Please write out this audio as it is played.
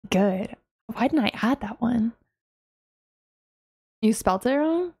good. Why didn't I add that one? You spelled it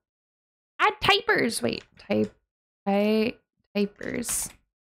wrong? Add typers. Wait, typers.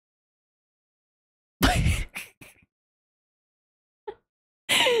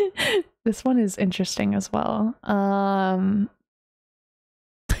 This one is interesting as well.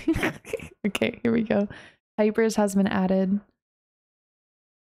 Okay, here we go. Typers has been added.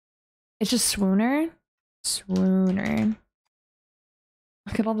 It's just swooner. Swooner.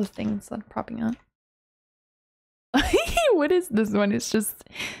 Look at all the things that are popping up. What is this one? It's just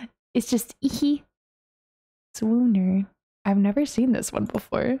swooner. I've never seen this one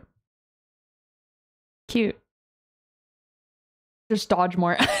before. Cute. Just dodge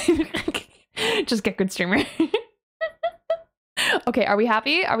more. Just get good streamer. Okay, are we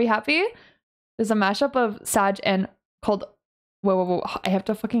happy? Are we happy? There's a mashup of Sag and called. Whoa! I have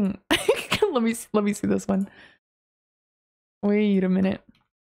to fucking. let me see this one. Wait a minute.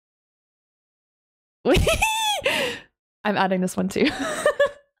 Wait. I'm adding this one too.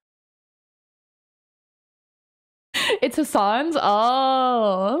 It's Hassan's.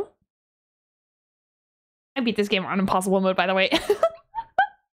 Oh. I beat this game on impossible mode, by the way.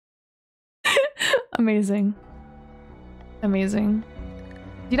 Amazing. Amazing.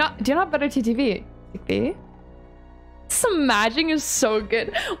 Do you not better TTV? Smashing is so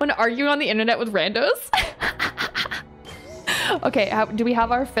good when arguing on the internet with randos. Okay, do we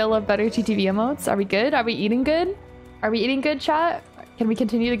have our fill of better TTV emotes? Are we good? Are we eating good? Are we eating good, chat? Can we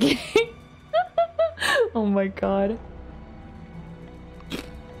continue the game? Oh my god.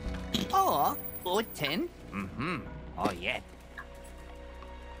 Oh, 10. Oh, yeah.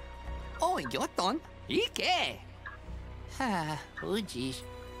 Oh, your turn. Ike. Oh, jeez.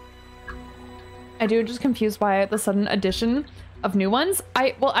 I do just confused by the sudden addition of new ones.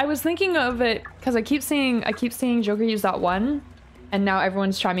 I was thinking of it because I keep seeing Joker use that one, and now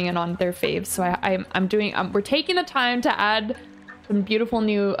everyone's chiming in on their faves. So we're taking the time to add some beautiful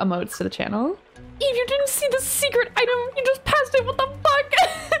new emotes to the channel. Eve, you didn't see the secret item. You just passed it. What the fuck?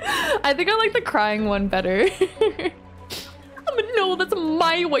 I think I like the crying one better. No, that's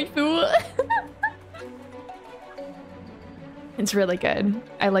my waifu. It's really good.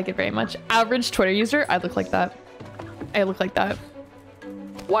 I like it very much. Average Twitter user, I look like that. I look like that.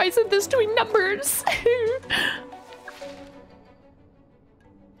 Why isn't this doing numbers?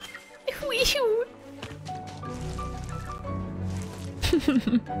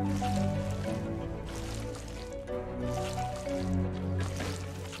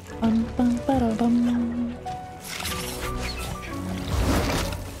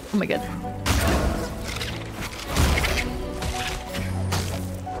 Oh my god.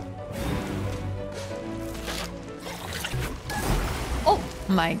 Oh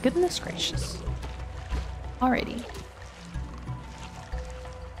my goodness gracious. Alrighty.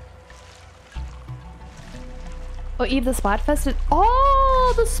 Oh, Eve, the Splatfest is—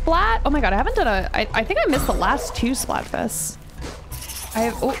 oh, the Splat! Oh my god, I haven't done I think I missed the last two Splatfests. I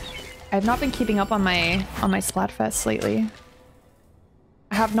have not been keeping up on my Splatfests lately.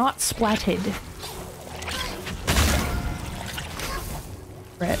 I have not splatted.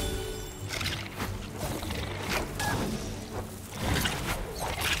 Rip.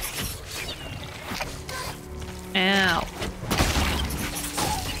 Ow.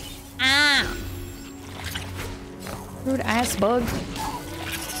 Ow. Rude ass bug.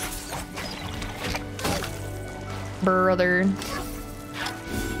 Brother.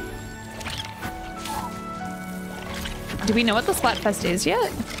 Do we know what the Splatfest is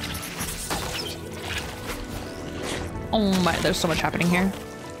yet? Oh my, there's so much happening here.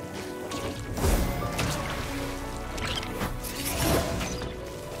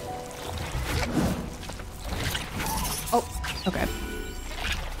 Oh, okay.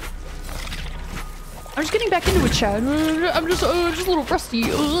 I'm just getting back into it, chat. I'm just a little rusty.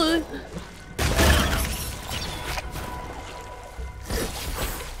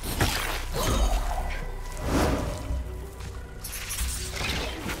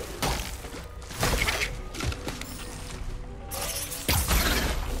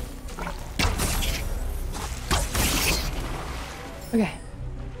 Okay.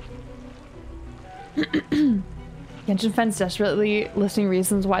 Genshin fans desperately listing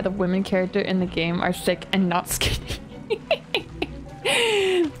reasons why the women character in the game are thick and not skinny.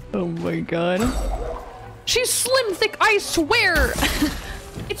 Oh my god. She's slim thick, I swear!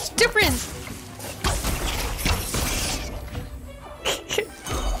 It's different!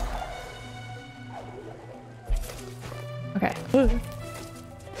 Okay.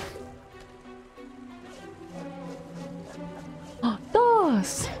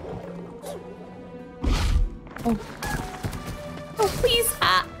 Dos! Oh. Oh, please!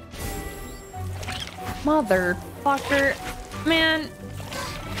 Ah! Motherfucker. Man.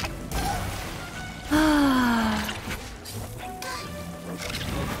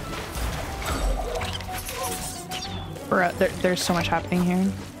 Bro, there's so much happening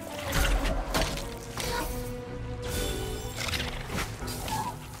here.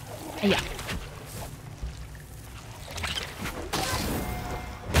 Yeah.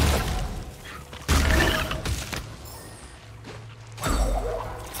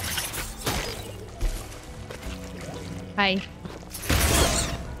 Hi.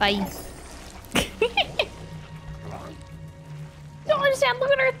 Bye. Don't understand.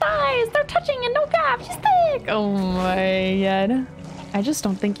 Look at her thighs. They're touching and no gap. She's thick. Oh my god. I just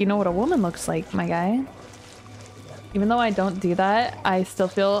don't think you know what a woman looks like, my guy. Even though I don't do that, I still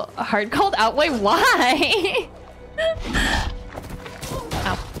feel hard called out. Wait, why?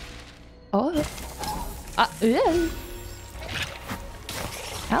 Ow. Oh. Yeah.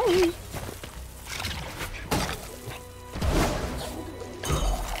 Owie.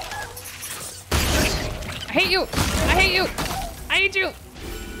 I hate you. I hate you. I hate you.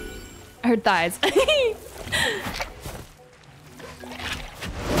 I heard thighs.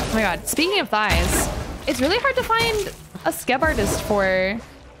 Oh my god. Speaking of thighs, it's really hard to find a skeb artist for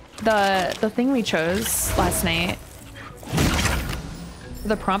the thing we chose last night.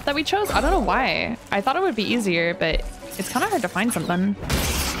 The prompt that we chose? I don't know why. I thought it would be easier, but it's kind of hard to find something.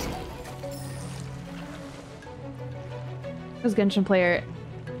 I was a Genshin player,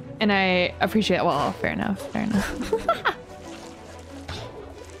 and I appreciate. Well, fair enough. Fair enough.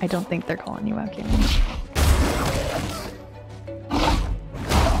 I don't think they're calling you out, Karen.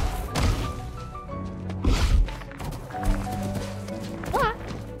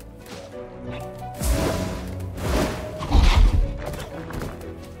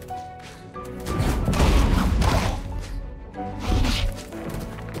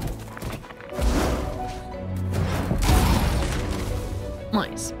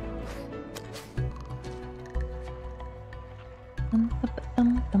 Nice.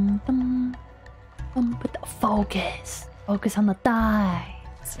 Put the focus. Focus on the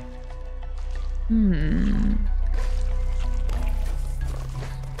thighs.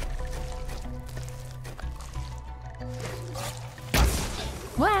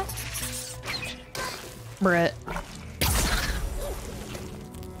 What? Brett.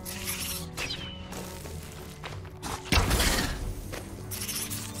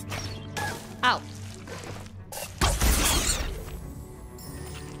 Ow.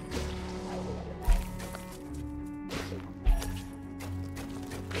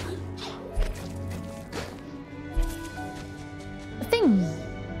 A thing.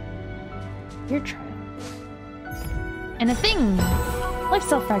 Your trial. And a thing.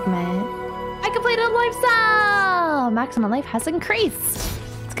 Lifestyle fragment. I completed a lifestyle! Maximum life has increased.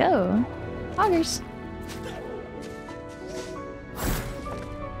 Let's go. Augers.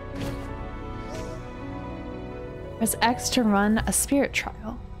 Press X to run a spirit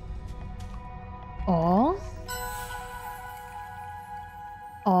trial. Oh.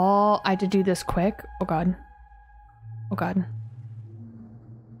 Oh, I had to do this quick. Oh god. Oh god.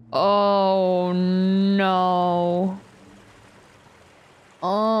 Oh no.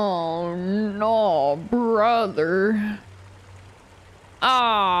 Oh no, brother.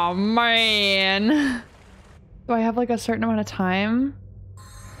 Oh man. Do I have like a certain amount of time?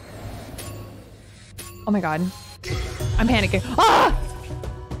 Oh my god. I'm panicking. Ah!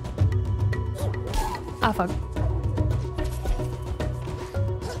 Ah, fuck.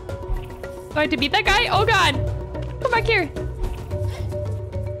 Do I have to beat that guy? Oh god! Come back here!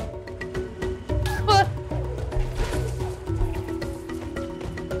 Ah.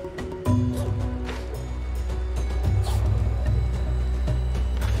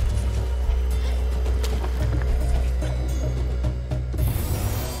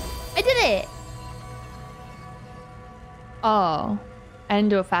 I did it! Oh, I didn't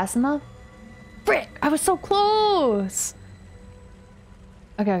do it fast enough? Frick, I was so close!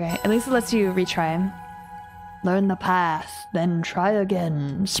 Okay, okay, at least it lets you retry. Learn the path, then try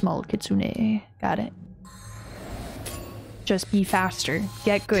again, small kitsune. Got it. Just be faster,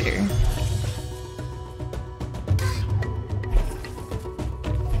 get gooder.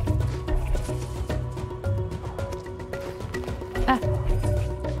 Ah.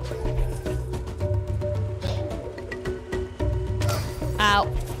 Ow.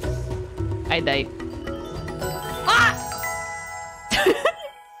 I died. Ah!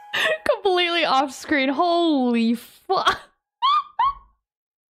 Completely off screen. Holy fuck.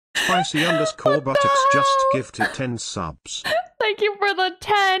 Spicy_buttocks just gifted 10 subs. Thank you for the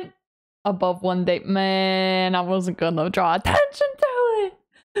 10. Above one day. Man, I wasn't gonna draw attention to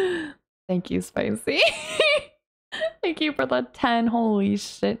it. Thank you, Spicy. Thank you for the 10. Holy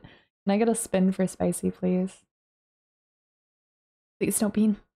shit. Can I get a spin for Spicy, please? Please no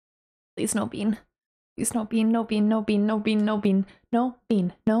bean. Please no bean. Please no bean, no bean, no bean, no bean, no bean, no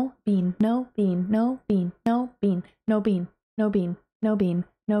bean, no bean, no bean, no bean, no bean, no bean, no bean, no bean,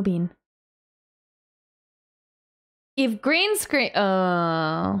 no bean. If green screen,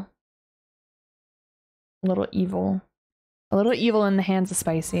 a little evil. A little evil in the hands of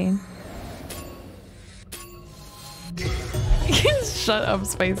Spicy. Shut up,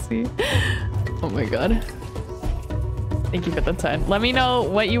 Spicy. Oh my god. Thank you for the 10. Let me know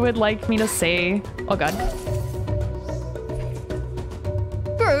what you would like me to say. Oh god.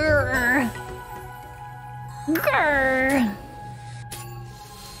 Grr. Grr.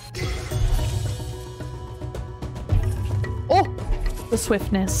 Oh! The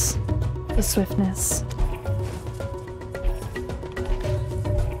swiftness. The swiftness.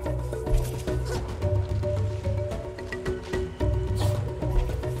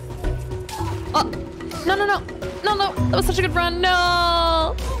 Oh! No, no, no! No, no! That was such a good run!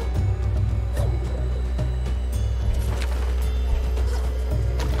 No!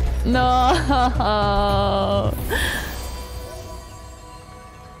 No!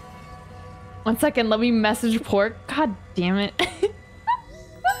 1 second, let me message Pork. God damn it.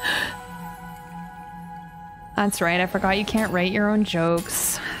 That's right, I forgot you can't write your own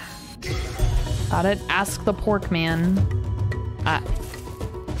jokes. Gotta ask the Pork man.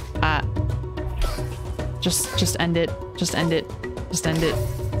 Just end it. Just end it. Just end it.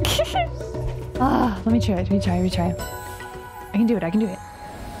 Let me try. Let me try. I can do it. I can do it.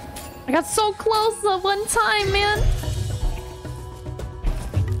 I got so close that one time, man.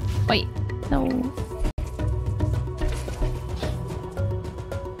 Wait. No.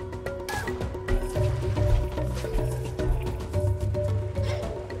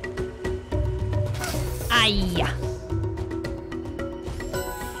 Ay.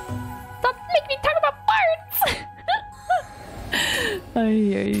 Stop making me talk about farts.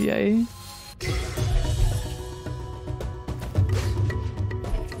 Ay, ay, ay.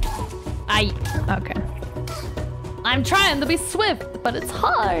 Ay. Okay. I'm trying to be swift, but it's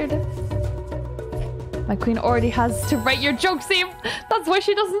hard. My queen already has to write your jokes, Eve. That's why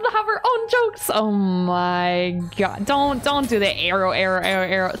she doesn't have her own jokes. Oh my god. Don't do the arrow.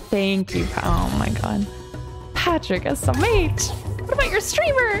 Thank you. Oh my god. Patrick SMH. What about your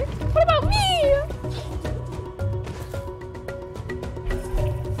streamer? What about me?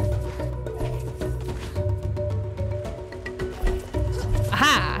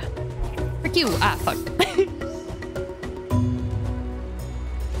 Aha. Frick you. Ah, fuck.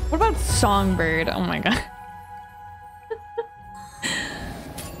 What about Songbird? Oh my god.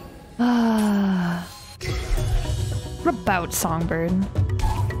 What about Songbird?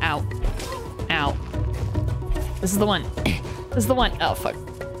 Ow. Ow. This is the one. This is the one. Oh, fuck.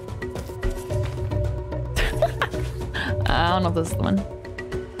 I don't know if this is the one.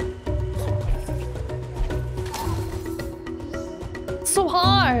 So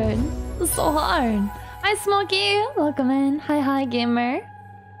hard. It's so hard. Hi, Smokey. Welcome in. Hi, gamer.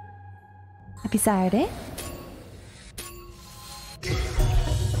 Happy Saturday.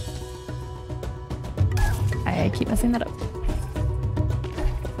 I keep messing that up.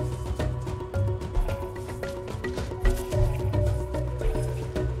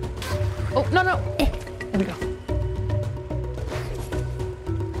 Oh, no. There we go.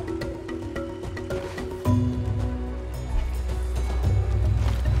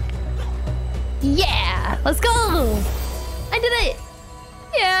 Yeah! Let's go! I did it!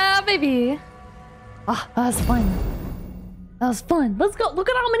 Yeah, baby! Ah, that was fun. That was fun. Let's go. Look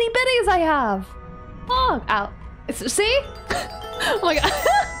at how many biddies I have. Oh, ow. See? Oh my god.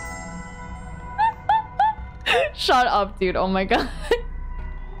 Shut up, dude. Oh my god.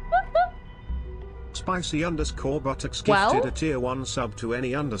 Spicy_buttocks gifted a tier 1 sub to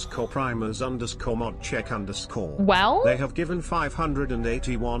any _primers_mod check _. Well? They have given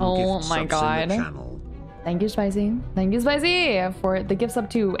 581 gift subs in the channel. Thank you, Spicy. Thank you, Spicy, for the gift sub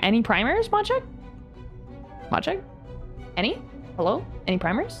to any primers, mod check? Mod check? Any? Hello? Any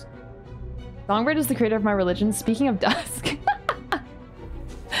primers? Songbird is the creator of my religion. Speaking of dusk.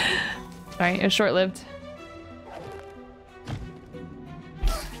 Sorry, it was short-lived.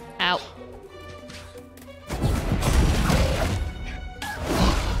 Ow.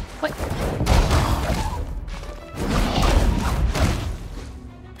 What?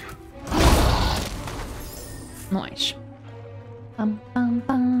 Nice. Bum.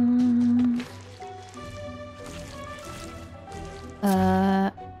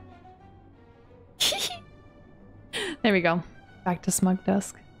 There we go. Back to Smug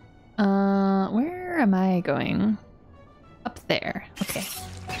Dusk. Where am I going? Up there. Okay.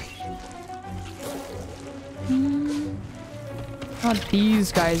 Not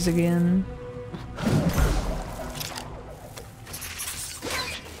these guys again.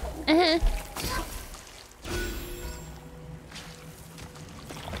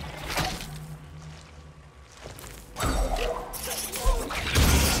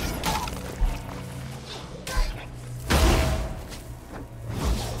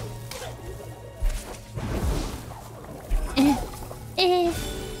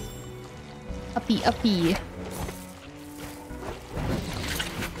 Uppy, uppy.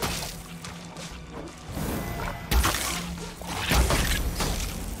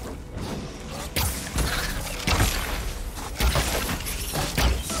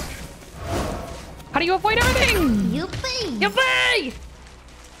 How do you avoid everything? Yuppie! Yuppie!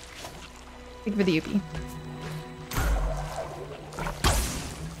 Thank you for the yuppie.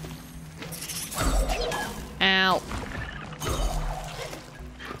 Ow.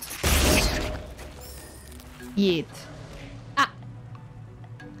 Yeet. Ah.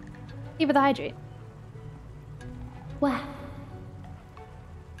 Thank you for the hydrate. Wah.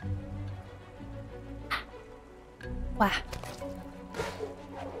 Wah.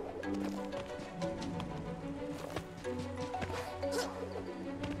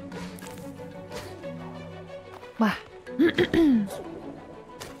 Wah.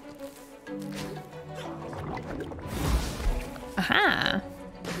 Aha.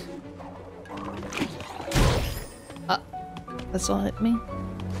 This will hit me.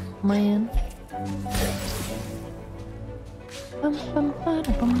 Man. Bum, bum,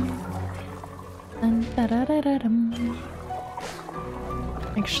 bada, bum. Dun, da, da, da, da, dum.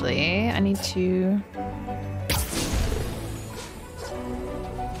 Actually, I need to...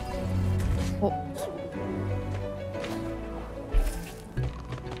 Oh.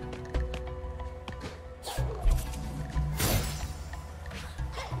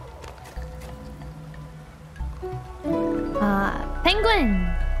 Penguin!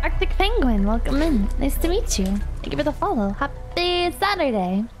 Arctic Penguin, welcome in. Nice to meet you. Thank you for the follow. Happy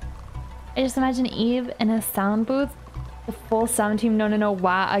Saturday. I just imagine Eve in a sound booth, the full sound team, no,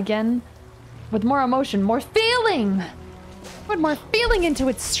 wah again, with more emotion, more feeling! Put more feeling into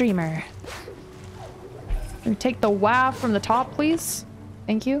its streamer. Can we take the wah from the top, please?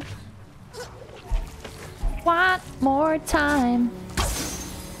 Thank you. One more time.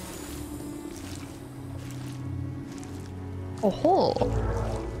 Oh ho!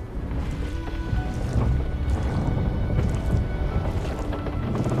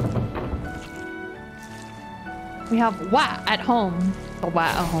 We have wah at home. The wah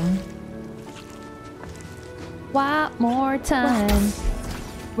at home. One more time.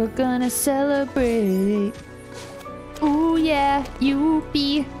 We're gonna celebrate. Ooh yeah, you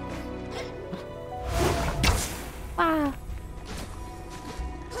be. Wow.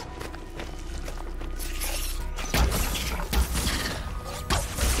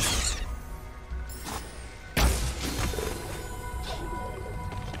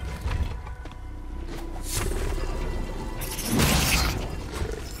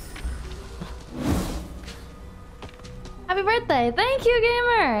 Happy birthday! Thank you,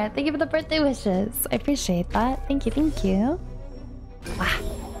 gamer! Thank you for the birthday wishes. I appreciate that. Thank you, thank you. Wow.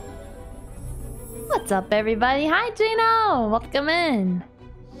 What's up, everybody? Hi, Gino! Welcome in.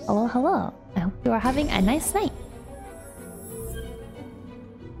 Hello, hello. I hope you are having a nice night.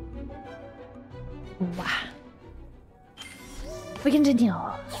 Wow. We continue.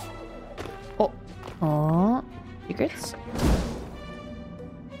 Oh. Oh. Secrets?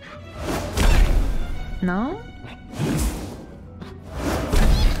 No?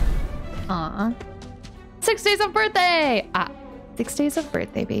 Aw. 6 days of birthday! 6 days of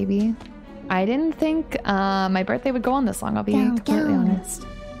birthday, baby. I didn't think my birthday would go on this long, I'll be completely honest.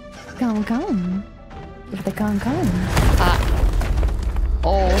 Come, come. If they come.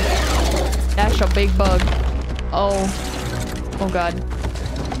 Oh. That's a big bug. Oh. Oh god.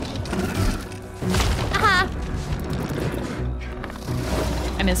 Aha!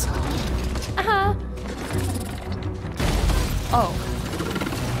 I missed. Aha! Oh.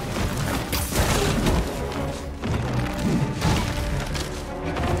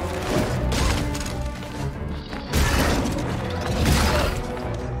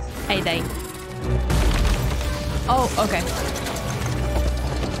 Hey, they. Oh, okay.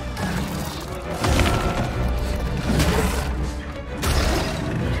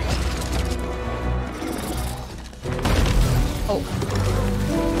 Oh.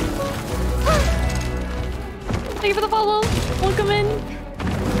 Thank you for the follow. Welcome in.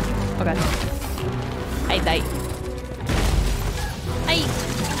 Okay. Hey, they. Hey!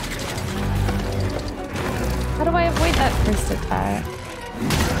 that first attack.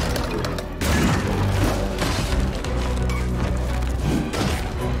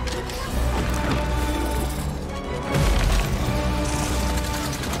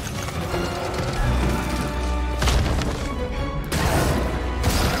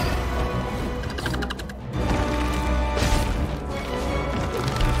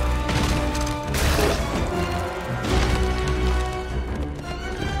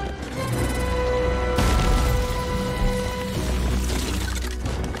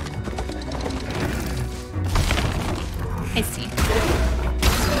 I see.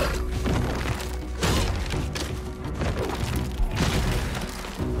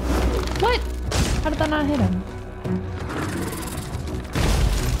 What? How did that not hit him?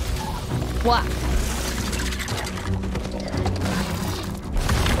 What?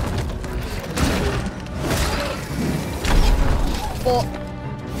 Well,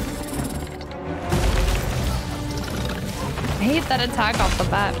 I hate that attack off the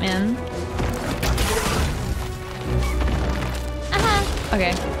bat, man.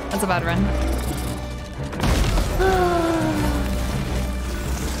 Okay, that's a bad run.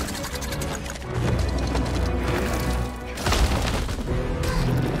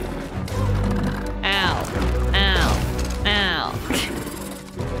 Ow. Ow. Ow.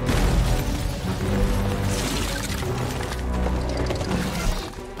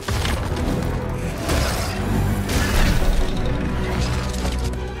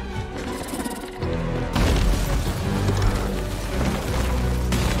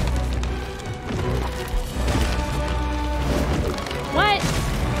 What?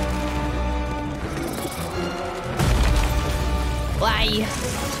 Why?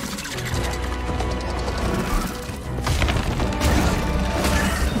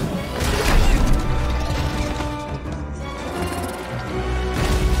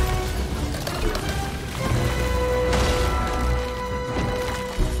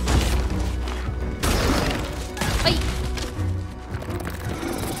 Ay.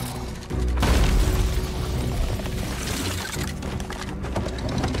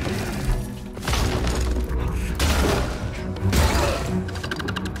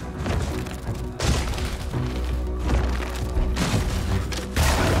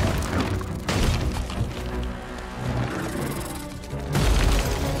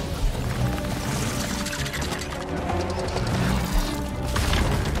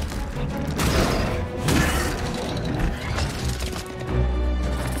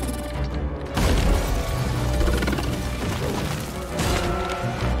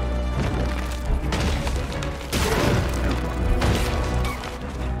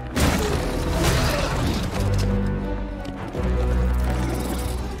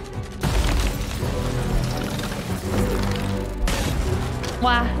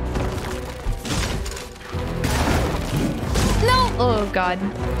 Why? No! Oh god.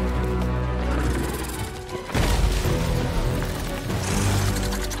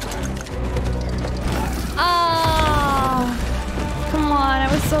 Ah! Come on, I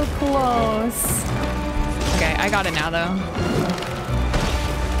was so close. Okay, I got it now though.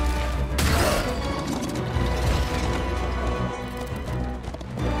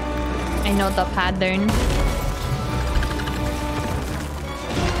 I know the pattern.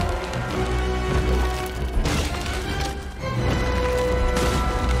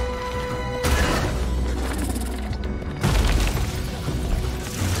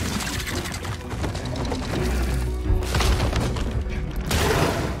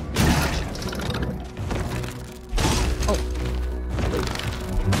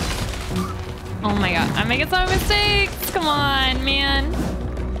 Oh my god, I'm making so many mistakes. Come on, man.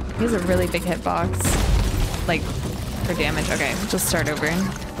 He has a really big hitbox. Like, for damage. Okay, just start over.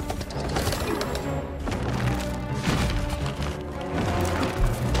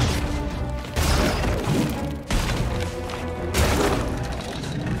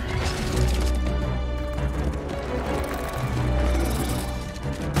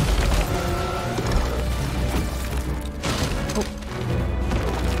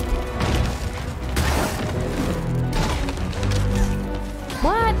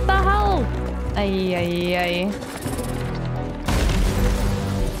 What the hell? Ay, ay, ay.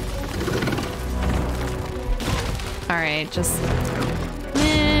 All right, just...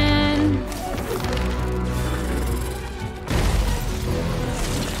 Man.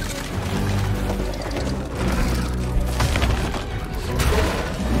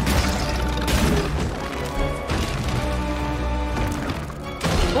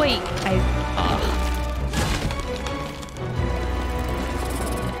 Wait,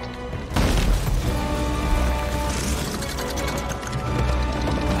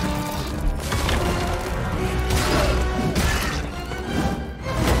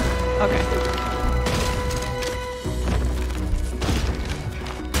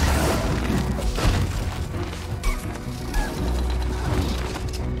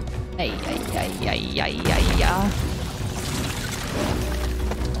 Ay, ay, ay, ay, ay, ay, ay.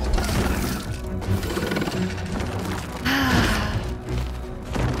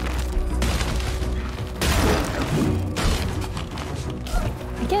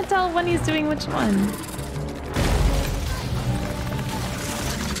 I can't tell when he's doing which one.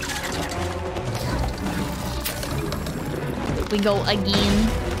 We go again.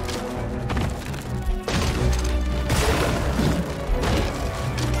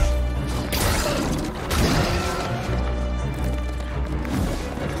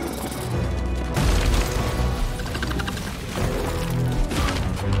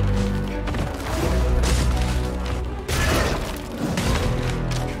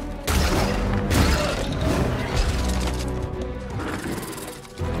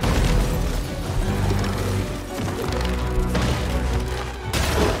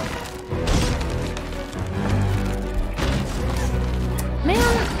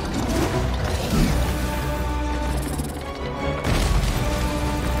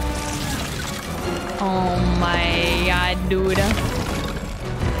 Dude.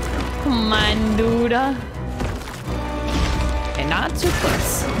 Come on, dude. Okay, not too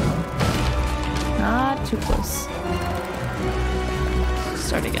close. Not too close.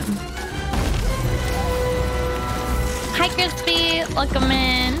 Start again. Hi, Crispy. Welcome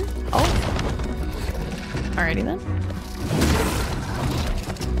in. Oh. Alrighty then.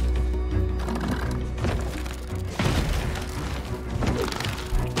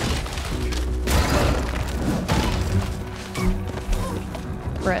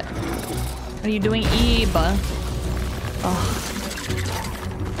 Brett. What are you doing, Eba? Oh.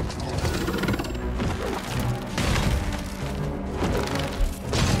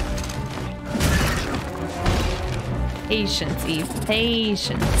 Patience, Eve.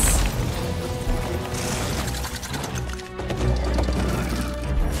 Patience.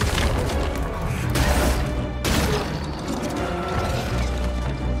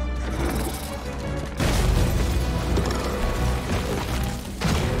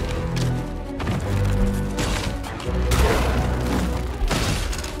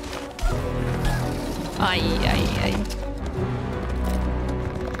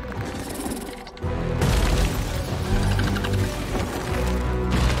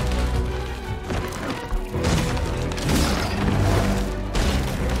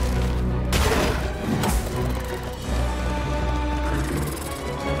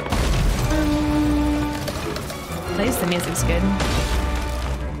 Music's good.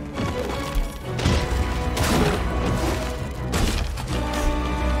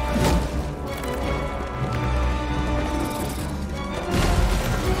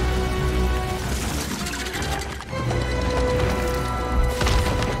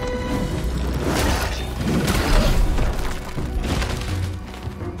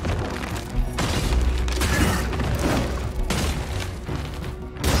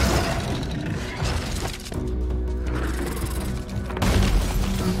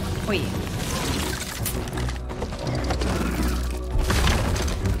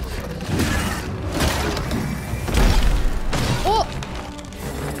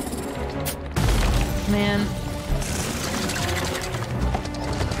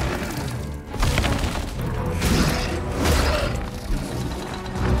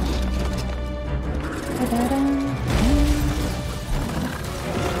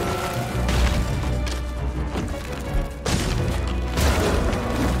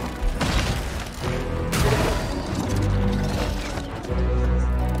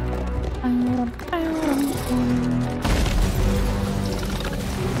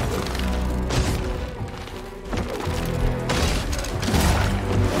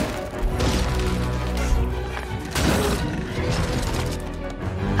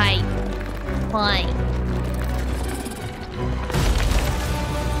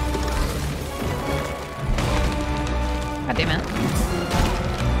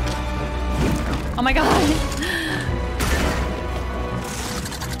 Oh my god!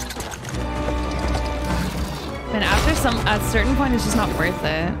 And after at a certain point, it's just not worth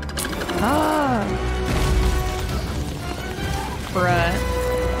it. Ah! Bruh.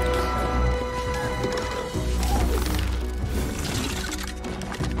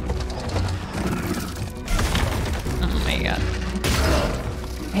 Oh my god.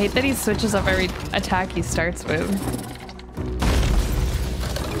 I hate that he switches up every attack he starts with.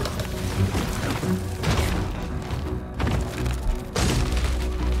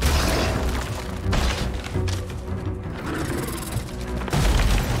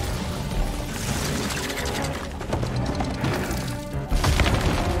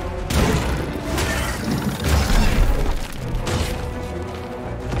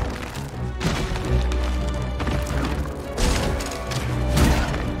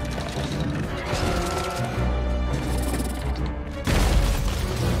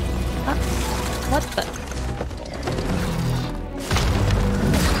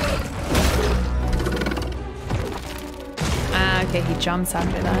 okay, he jumps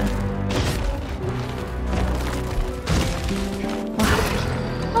after that.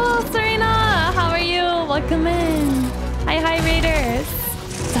 Oh, Serena! How are you? Welcome in. Hi, Raiders.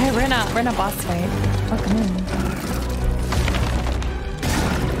 Sorry, we're in a boss fight. Welcome in.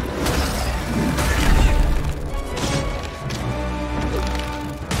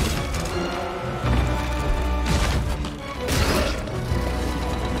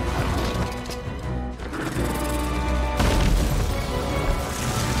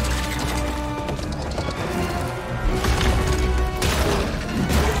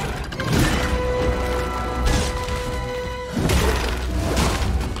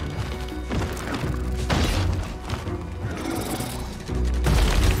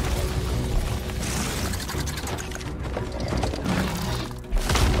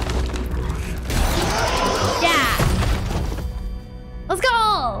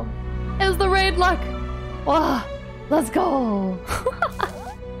 Wow, let's go.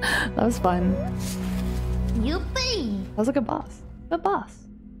 That was fun. Yuppie! That was a good boss. Good boss.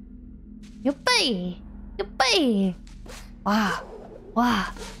 Yuppie! Yuppie! Wow.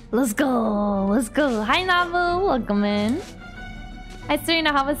 Wow. Let's go. Let's go. Hi, Navu. Welcome in. Hi,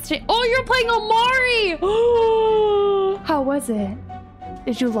 Serena. How was stream? Oh, you're playing Omari! How was it?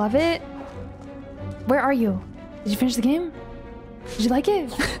 Did you love it? Where are you? Did you finish the game? Did you like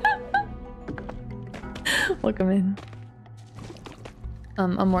it? Welcome in.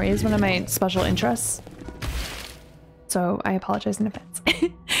 Omori is one of my special interests, so I apologize in advance.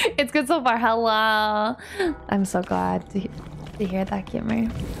 It's good so far. Hello. I'm so glad to hear that, Gamer.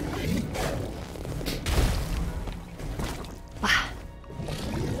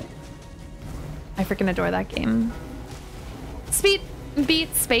 I freaking adore that game. Speed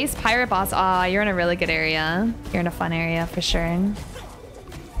beat space pirate boss. Aw, you're in a really good area. You're in a fun area for sure.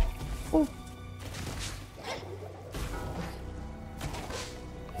 Ooh.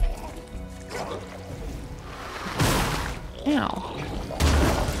 Ow.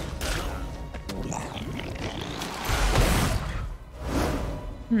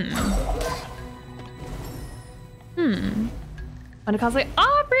 Want to cosplay?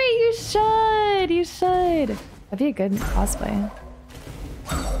 Aubrey, you should! You should! That'd be a good cosplay.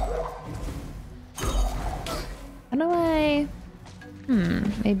 How do I...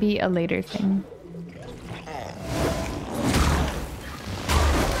 maybe a later thing.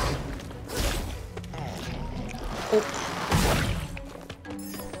 Oh.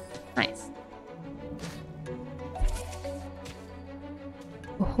 Nice.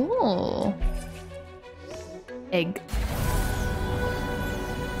 Oh. Egg.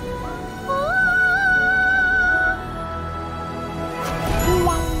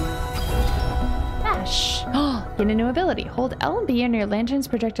 Dash. Gain a new ability. Hold L and B on your lanterns,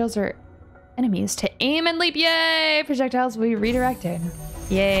 projectiles, or enemies to aim and leap. Yay! Projectiles will be redirected.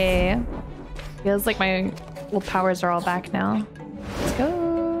 Yay. Feels like my little powers are all back now. Let's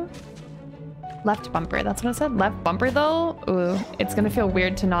go. Left bumper. That's what it said. Left bumper though? Ooh, it's gonna feel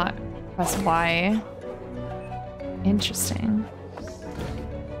weird to not press Y. Interesting.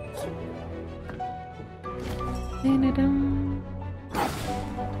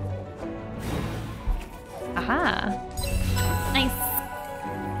 Aha. Nice.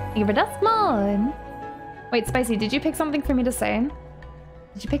 Thank you for dust mod. Wait, Spicy, did you pick something for me to say?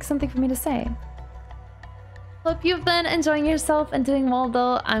 Did you pick something for me to say? Hope you've been enjoying yourself and doing well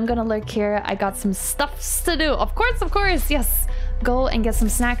though. I'm gonna lurk here. I got some stuffs to do. Of course, yes. Go and get some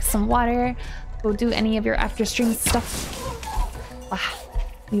snacks, some water. Go do any of your after stream stuff.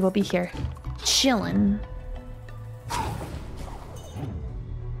 We will be here. Chillin'.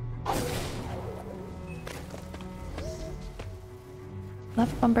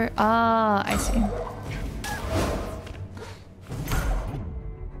 Left bumper. Ah, I see.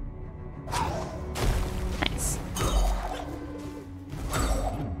 Nice.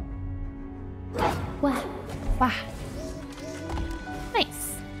 Wah. Wah.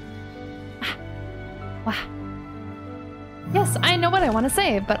 Nice. Wah. Yes, I know what I want to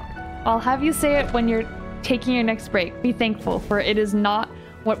say, but I'll have you say it when you're taking your next break. Be thankful, for it is not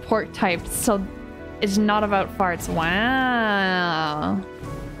what pork types, so it's not about farts. Wow.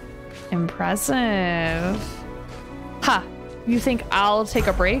 Impressive. Ha! You think I'll take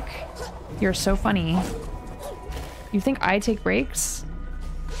a break? You're so funny. You think I take breaks?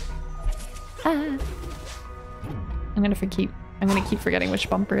 Ah. I'm gonna keep forgetting which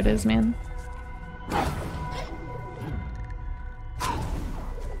bumper it is, man.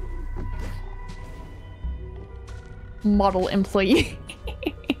 Model employee.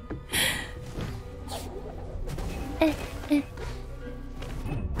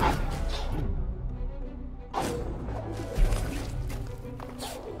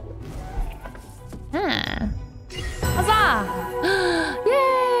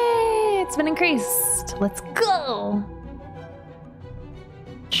 increased. Let's go.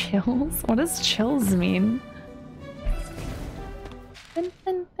 Chills? What does chills mean?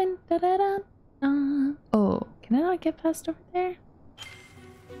 Oh, can I not get past over there?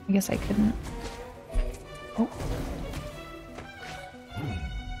 I guess I couldn't. Oh.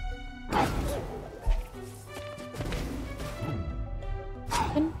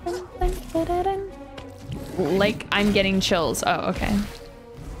 Like I'm getting chills. Oh, okay.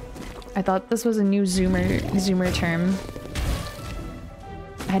 I thought this was a new zoomer term.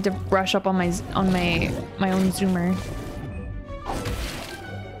 I had to brush up on my own zoomer.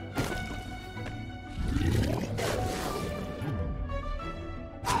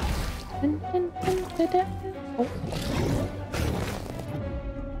 Oh.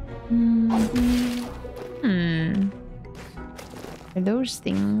 Are those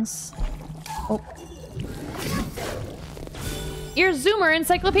things? Oh. Your zoomer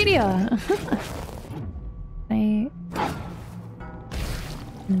encyclopedia.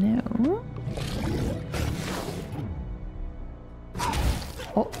 No.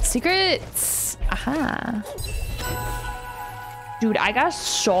 Oh, secrets. Aha. Dude, I got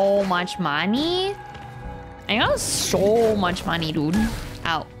so much money. I got so much money, dude.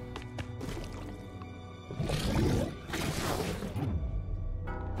 Ow.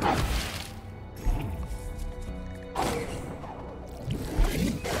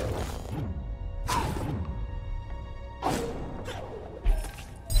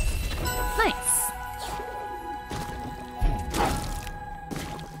 Nice.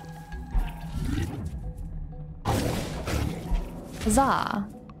 Huzzah.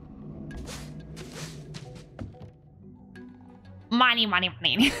 Money. Not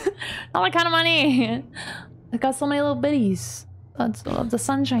that kind of money. I got so many little bitties. That's the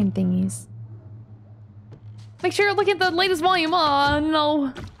sunshine thingies. Make sure you're looking at the latest volume. Oh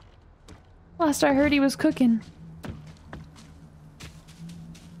no. Last I heard he was cooking.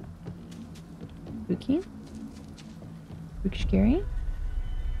 Spooky? Spooky scary?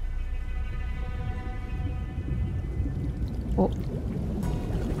 Oh.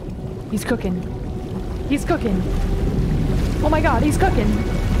 He's cooking. He's cooking. Oh my god, he's cooking.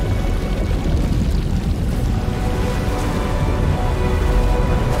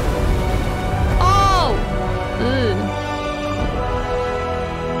 Oh! Ugh.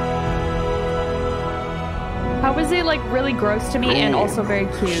 How is he like really gross to me and also very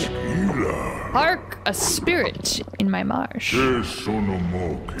cute? Hark, a spirit in my marsh.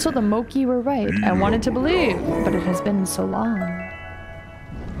 So the Moki were right. I wanted to believe, but it has been so long.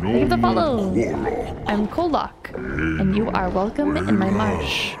 Thank you for the follow. I'm Kolak, and you are welcome in my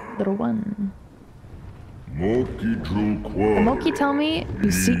marsh, little one. The Moki tell me you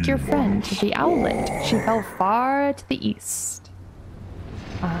seek your friend, the owlet. She fell far to the east.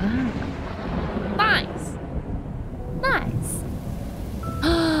 Ah. Nice. Nice.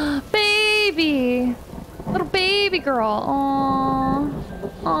 Baby. Little baby girl. Aww.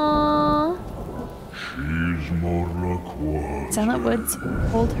 Aww. Silent Woods,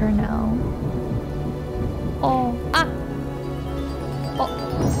 hold her now. Oh, ah! Oh,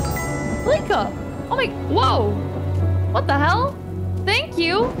 Lika! Oh my, whoa! What the hell? Thank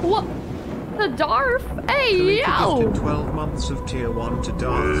you! What? The Darf? Hey, yo! Gifted 12 months of tier 1 to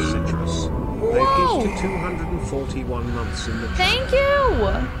Darth Citrus. They've gifted 241 months in the chat. Thank you!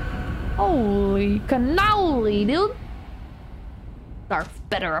 Holy cannoli, dude! Darf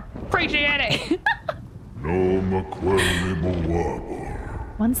better appreciate it!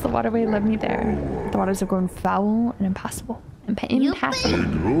 Once the waterway led me there, the waters have grown foul and impassable.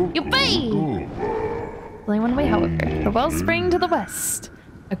 Impassable. Yuppie! Only one way, however. The wellspring to the west.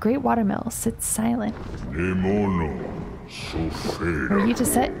 A great watermill sits silent. Were you to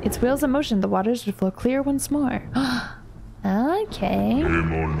set its wheels in motion, the waters would flow clear once more. Okay.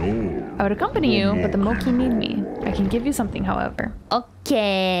 I would accompany you, but the Moki need me. I can give you something, however.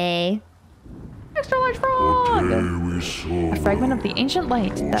 Okay. Extra large frog! A fragment of the ancient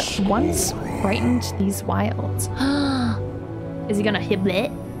light that once brightened these wilds. Is he gonna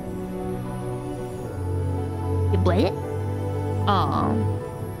hiblet? Hiblet? Aw.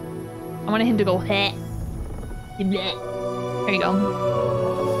 I wanted him to go heh. Hiblet. There you go.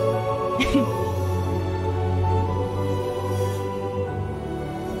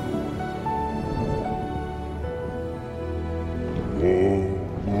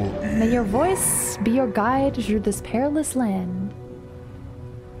 May your voice be your guide through this perilous land.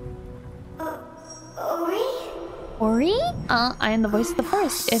 Ori? I am the voice of the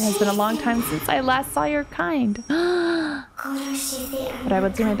forest. It has been a long time since I last saw your kind. But I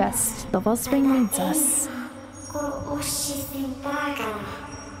will do my best. The wellspring needs us.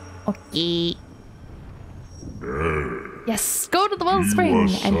 Okay. Yes, go to the wellspring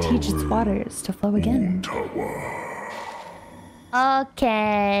and teach its waters to flow again.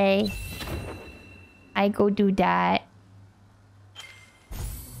 Okay. I go do that.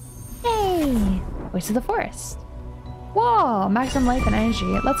 Yay! Voice of the forest. Whoa, maximum life and energy.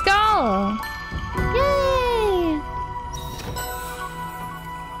 Let's go! Yay!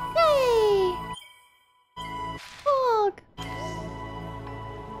 Yay! Look!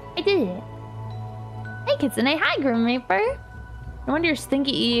 I did it. Hey, Kitsune. Hi, Grim Reaper. No wonder you're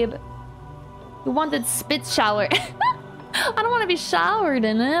stinky, Ebe. You wanted spit shower. I don't want to be showered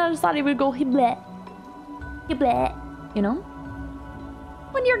in it. I just thought he would go hiblet. Hiblet. You know?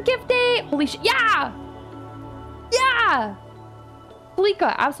 When you're gifted. Holy shit. Yeah! Yeah!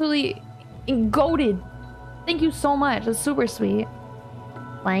 Fleeka, absolutely goated. Thank you so much. That's super sweet.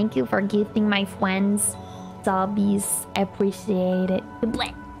 Thank you for gifting my friends. Zombies. I appreciate it.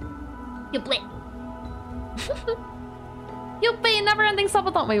 Hiblet. Hiblet. Yuppie, never ending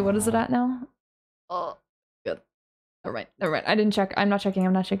subathon. Wait, what is it at now? Oh, good. Never mind. Never mind. I didn't check. I'm not checking.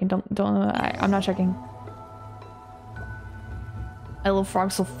 I'm not checking. I'm not checking. I love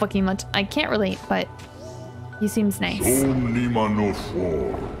frogs so fucking much. I can't relate, but he seems nice. Unless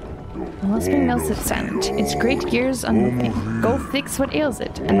being else it's silent. Its great gears unmoving. Go fix what ails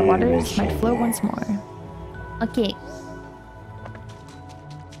it, and the waters might flow once more. Okay.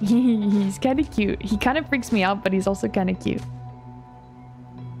 He's kind of cute. He kind of freaks me out, but he's also kind of cute.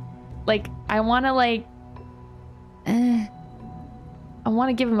 Like, I want to like... I want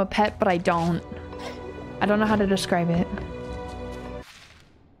to give him a pet, but I don't. I don't know how to describe it.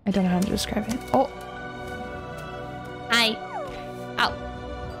 I don't know how to describe it. Oh! Hi! Ow!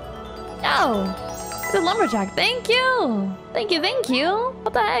 No! The lumberjack, thank you! Thank you, thank you!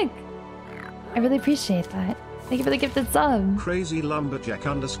 What the heck? I really appreciate that. Thank you for the gifted sub. Crazy Lumberjack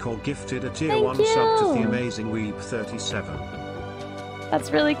 _ gifted a tier 1 sub to the amazing Weeb 37.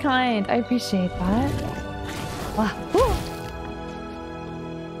 That's really kind. I appreciate that. Wow. Woo.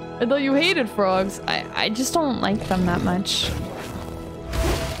 I thought you hated frogs. I just don't like them that much.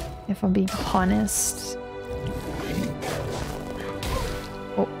 If I'm being honest.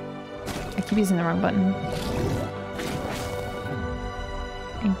 Oh. I keep using the wrong button.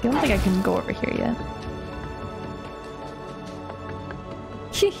 I don't think I can go over here yet.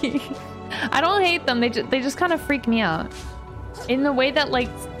 I don't hate them. They just kind of freak me out in the way that like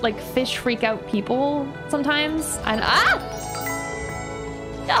fish freak out people sometimes. And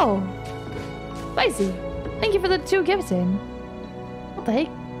no, spicy. Thank you for the 2 gifted. What the heck?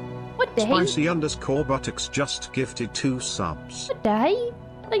 What the heck? Spicy _ buttocks just gifted 2 subs. What the heck?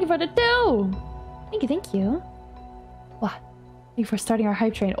 Thank you for the 2. Thank you, thank you. Wow. Thank you for starting our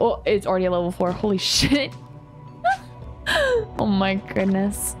hype train. Oh, it's already a level 4. Holy shit. Oh my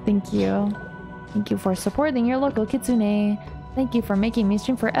goodness. Thank you. Thank you for supporting your local kitsune. Thank you for making me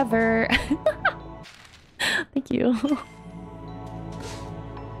stream forever. Thank you.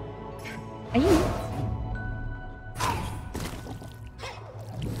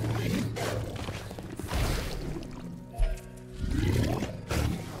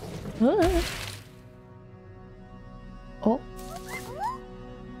 Oh.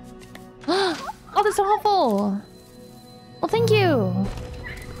 Oh, that's so helpful. Well, thank you.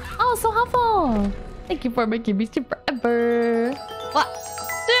 Oh, so helpful. Thank you for making me stream forever. What?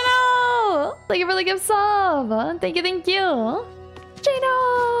 Gino! Thank you for the gift sub. Thank you, thank you.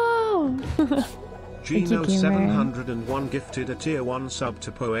 Gino! Gino 701 gifted a tier 1 sub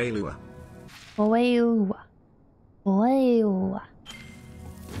to Poelua. Poelua. Poelua.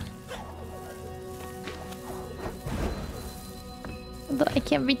 But I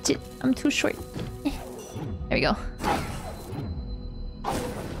can't reach it. I'm too short. There we go.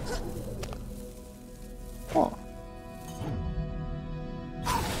 Oh.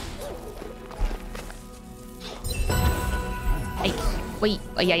 Hey, wait.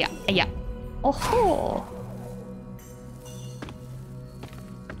 Oh, yeah. Oh ho.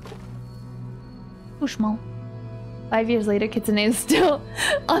 Too small. 5 years later, Kitsune is still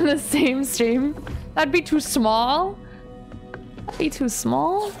on the same stream. That'd be too small. That'd be too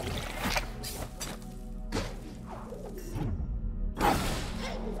small.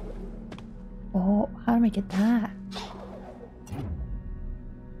 Oh, how do I get that?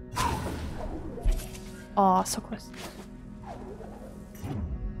 Oh, so close.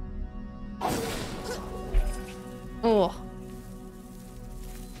 Oh.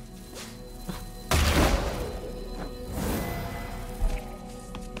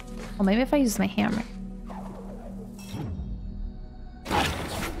 Well, maybe if I use my hammer.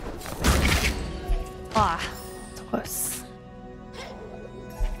 Ah, so close.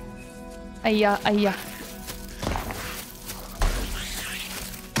 Aya, aya.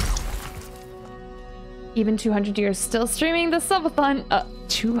 Even 200 years still streaming the subathon.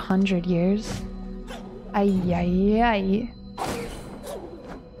 200 years? Ay, ay, ay.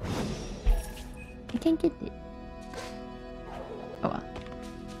 I can't get it. Oh well.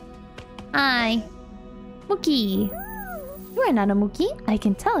 Hi. Mookie. You are not a Mookie. I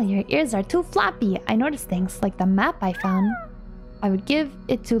can tell your ears are too floppy. I noticed things like the map I found. I would give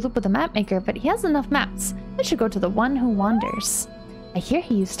it to Lupo the map maker, but he has enough maps. It should go to the one who wanders. I hear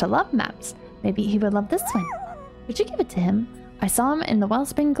he used to love maps. Maybe he would love this one. Would you give it to him? I saw him in the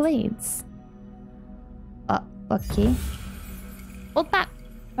Wellspring Glades. Okay. Old map.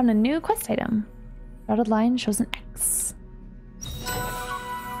 Found a new quest item. Dotted line shows an X.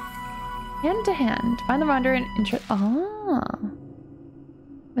 Hand to hand. Find the wanderer and interest. Ah.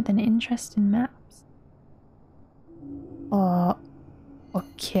 With an interest in maps.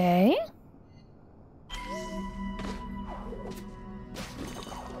 Okay.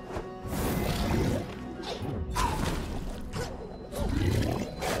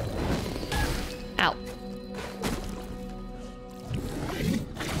 Ow.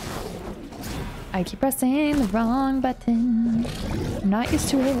 I keep pressing the wrong button. I'm not used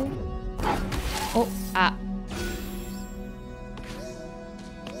to it. Oh, ah.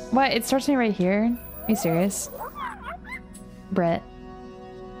 What? It starts me right here? Are you serious? Brett.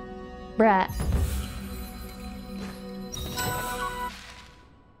 Brett.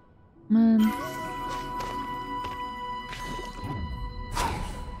 Man.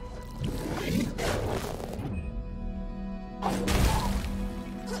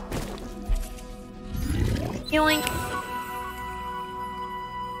 Yoink.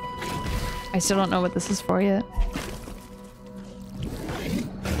 I still don't know what this is for yet.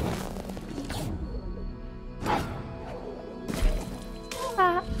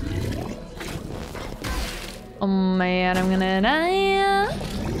 Ah. Oh man, I'm gonna die.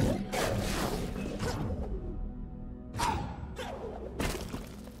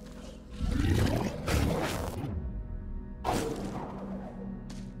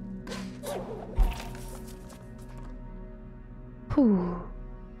 Whew.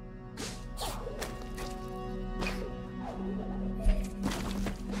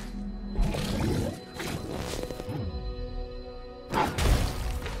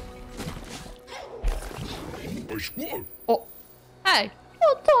 Oh, hey,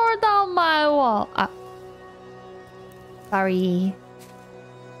 you tore down my wall. Ah. Sorry.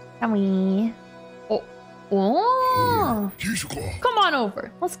 Can we? Oh, oh. Come on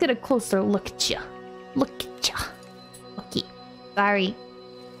over. Let's get a closer look at you. Look at you. Okay. Sorry.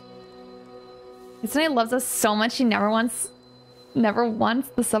 Kitsune loves us so much she never wants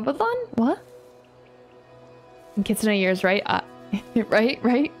the subathon? What? And Kitsune yours, right?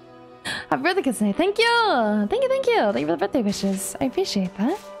 Right? Happy birthday, Kitsune. Thank you! Thank you for the birthday wishes. I appreciate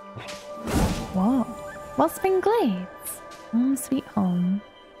that. Whoa. Wellspring Glades. Home sweet home.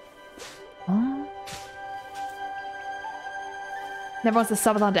 Oh. Never wants the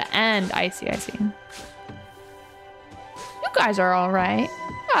subathon to end. I see. You guys are alright.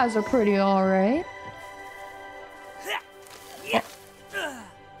 You guys are pretty alright. Oh.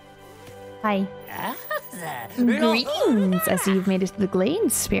 Hi. Greetings! I see you've made it to the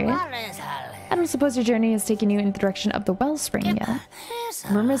Glades, Spirit. I don't suppose your journey has taken you in the direction of the Wellspring yet.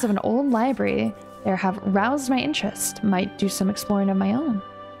 Rumors of an old library there have roused my interest. Might do some exploring of my own.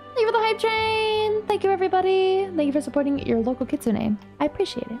 Thank you for the hype train! Thank you, everybody! Thank you for supporting your local Kitsune. I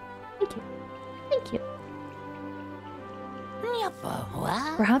appreciate it. Thank you.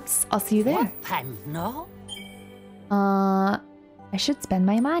 Perhaps I'll see you there. I should spend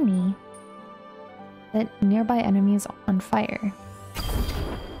my money. Set nearby enemies on fire.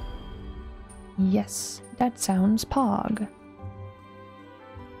 Yes, that sounds pog.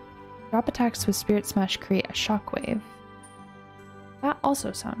 Drop attacks with Spirit Smash create a shockwave. That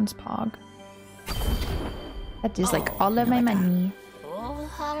also sounds pog. That is like all of my money.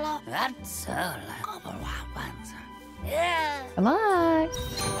 Good luck!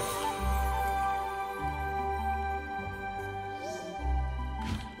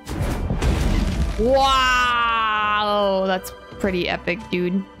 Wow! That's pretty epic,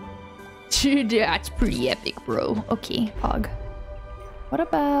 dude. That's pretty epic, bro. Okay, pog. What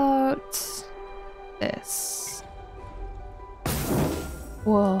about this?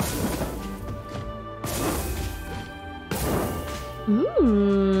 Whoa.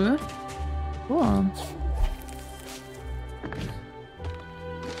 Ooh. Cool.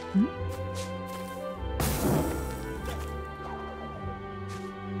 Hmm?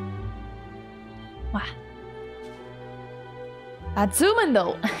 Wow. That's zooming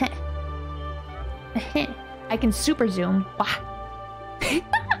though. I can super zoom. Wah.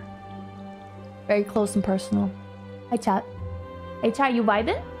 Very close and personal. Hi, chat. Hey, chat, you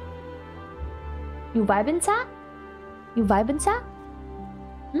vibing? You vibing, chat? You vibing, chat?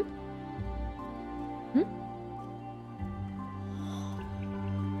 Hmm? Hmm?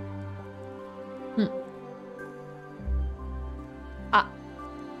 Hmm. Ah.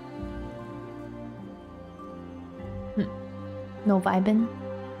 Hmm. No vibing.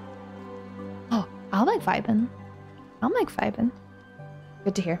 Oh, I'll like vibing. I'll like vibing.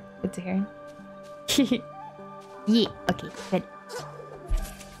 Good to hear. Good to hear. Yeah. Okay. Good.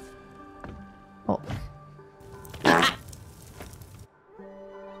 Oh.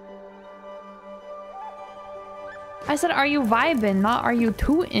 I said, are you vibing, not are you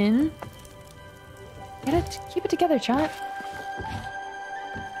tootin'? Keep it together, chat.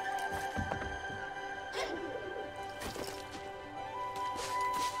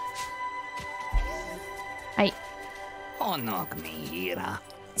 Hey. Oh, knock me here.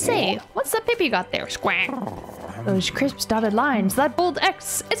 Say, what's that paper you got there? Squawk. Those crisp dotted lines, that bold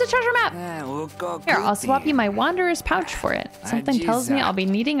X, it's a treasure map. Here, I'll swap you my wanderer's pouch for it. Something tells me I'll be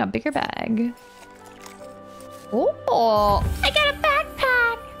needing a bigger bag. Oh, I got a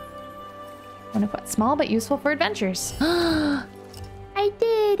backpack. Wanna put small but useful for adventures. I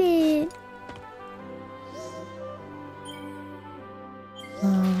did it.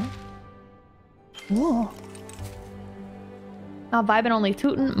 Whoa. Not vibing, only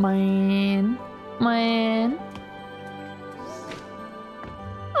tootin'. Mine. I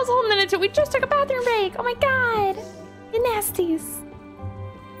was a whole minute till we just took a bathroom break. Oh my god. You nasties.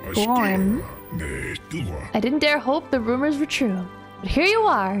 Gorm. I didn't dare hope the rumors were true. But here you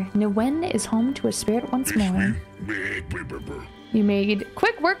are. Nguyen is home to a spirit once more. You made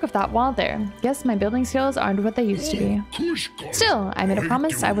quick work of that wall there. Guess my building skills aren't what they used to be. Still, I made a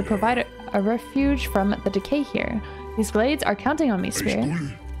promise I would provide a refuge from the decay here. These glades are counting on me, spirit.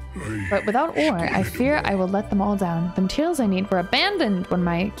 But without ore, I fear I will let them all down. The materials I need were abandoned when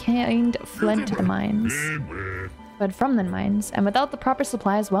my kind fled to the mines. Fled from the mines, and without the proper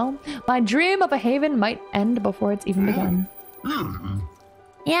supplies, well, my dream of a haven might end before it's even begun.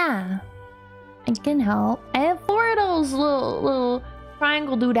 Yeah, I can help. I have 4 of those little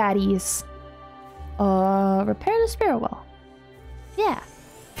triangle doodaddies. Repair the spirit well. Yeah.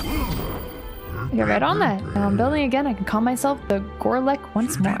 Get right on that. Now I'm building again. I can call myself the Gorlek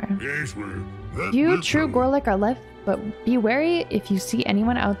once more. Few true Gorlek are left, but be wary if you see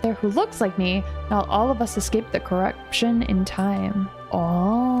anyone out there who looks like me. Not all of us escape the corruption in time.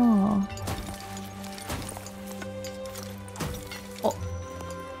 Oh. Oh.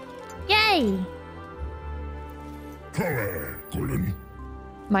 Yay!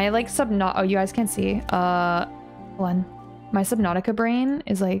 My like oh, you guys can't see. Hold on. My Subnautica brain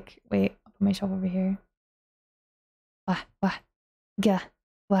is like, wait. Myself over here.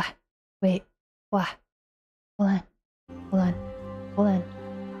 Wait. Hold on.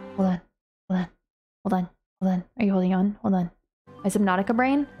 Are you holding on? Hold on. My Subnautica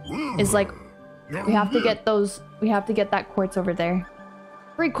brain is like, we have to get that quartz over there.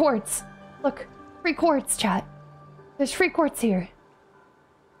 Free quartz. Look, free quartz, chat. There's free quartz here.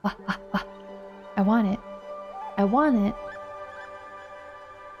 I want it.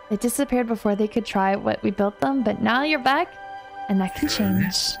 They disappeared before they could try what we built them, but now you're back, and that can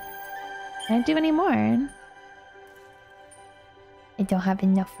change. Can't do any more. I don't have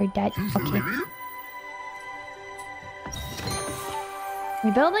enough for that. Okay.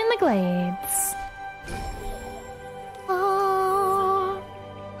 Rebuilding the glades. Oh.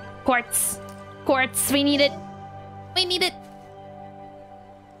 Quartz. We need it.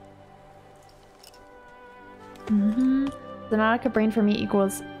 The Nautica brain for me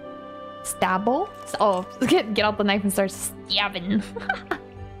equals stabble. Oh, get out the knife and start stabbing.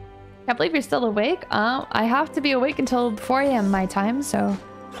 Can't believe you're still awake. I have to be awake until 4 a.m. my time, so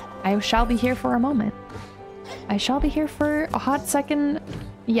I shall be here for a moment. I shall be here for a hot second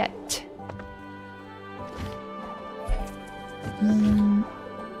yet.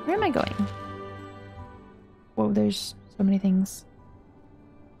 Where am I going? Whoa, there's so many things.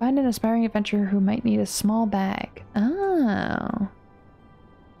 Find an aspiring adventurer who might need a small bag. Oh.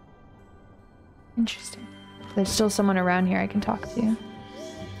 Interesting. There's still someone around here I can talk to.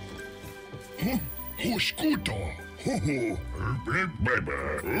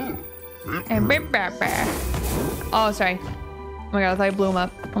 Oh, sorry. Oh my god, I thought I blew him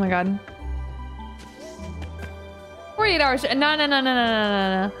up. Oh my god. 48 hours. No.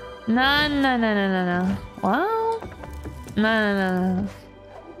 Well? No.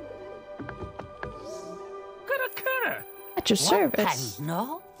 At your service.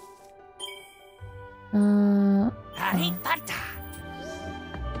 No? Can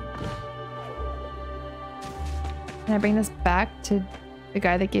I bring this back to the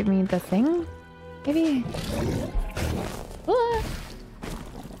guy that gave me the thing? Maybe. Ah.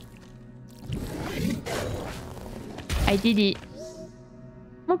 I did it.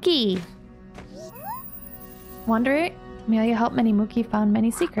 Mookie. Wanderer, may you help many Mookie found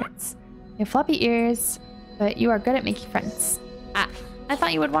many secrets. You have floppy ears, but you are good at making friends. Ah, I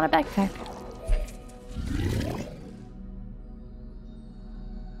thought you would want a backpack.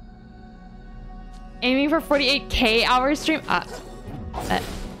 Aiming for 48k hour stream. Ah. Ah.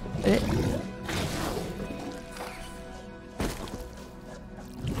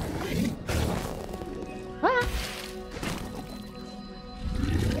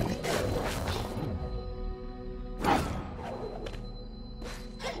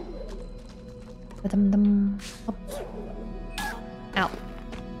 Ba-dum-dum. Up. Ow.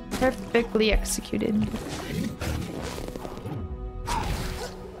 Perfectly executed.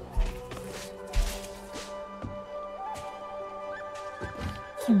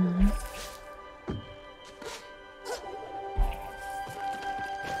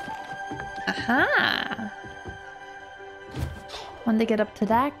 Aha! When they get up to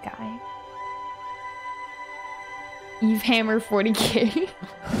that guy. Eve Hammer 40k.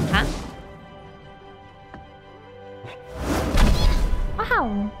 Huh?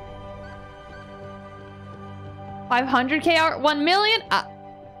 Wow! 500k hour, 1 million? Ah.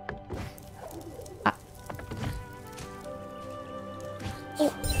 Ah.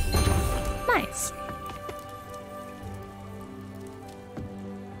 Oh. Nice.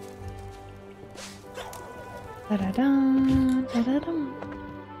 Da-da-dum, da-da-dum.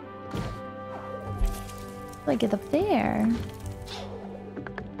 How do I get up there?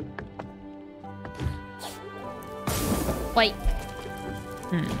 Wait.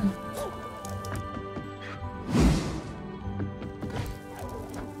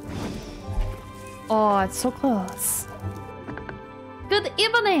 Oh, it's so close. Good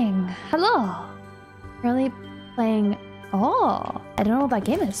evening. Hello. Really playing... Oh, I don't know what that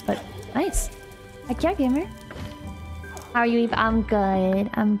game is, but nice. Heck yeah, gamer. How are you, Eve? I'm good.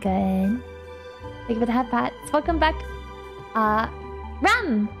 I'm good. Thank you for the head pats. Welcome back.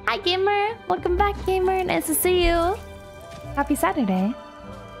 Ram! Hi, gamer. Welcome back, gamer. Nice to see you. Happy Saturday.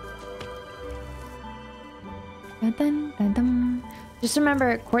 Dun, dun, dun, dun. Just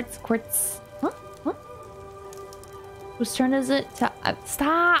remember, quartz. Huh? Huh? Whose turn is it to...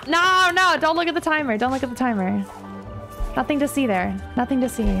 stop! No, no! Don't look at the timer. Don't look at the timer. Nothing to see there. Nothing to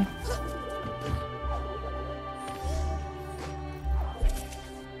see.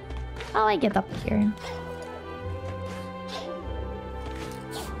 How do I get up here?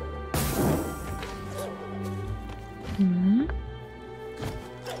 Hmm.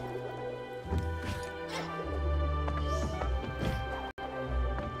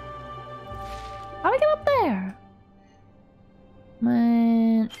 How do I get up there?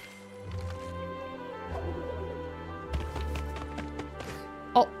 Man.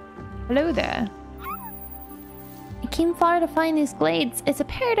 Oh, hello there. I came far to find these glades. It's a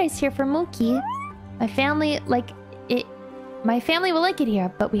paradise here for Mookie. My family will like it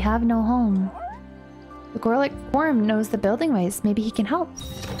here, but we have no home. The Gorlick Worm knows the building ways. Maybe he can help.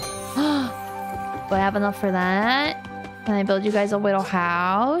 Do I have enough for that? Can I build you guys a little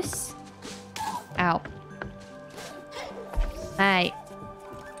house? Ow. Hey.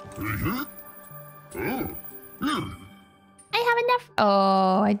 I have enough.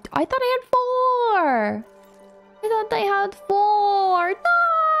 Oh, I thought I had 4. I thought I had 4.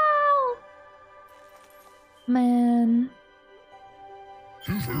 No! Man.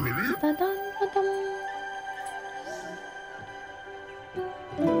 Thank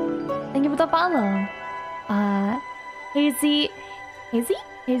you for the follow. Hazy.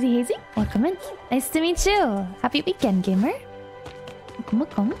 Welcome in. Nice to meet you. Happy weekend, gamer.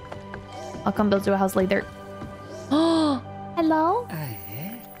 Welcome. I'll come build you a house later. Oh, hello.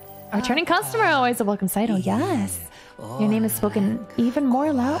 A returning customer, always a welcome sight. Oh yes. Your name is spoken ever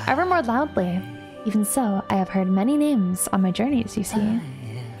more loudly. Even so, I have heard many names on my journeys, you see.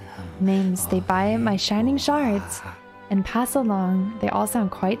 Names they buy my shining shards and pass along. They all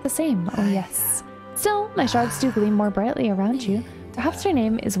sound quite the same. Oh yes. Still, my shards do gleam more brightly around you. Perhaps your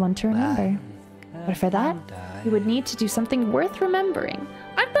name is one to remember. But for that, you would need to do something worth remembering.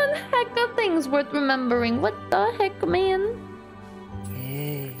 I've done heck of things worth remembering. What the heck, man?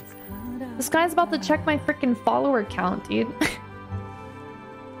 This guy's about to check my freaking follower count, dude.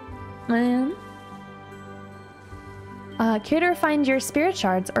 Man. Curator, find your spirit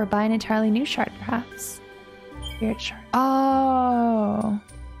shards or buy an entirely new shard, perhaps. Spirit shard. Oh.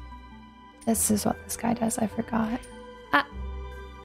 This is what this guy does. I forgot.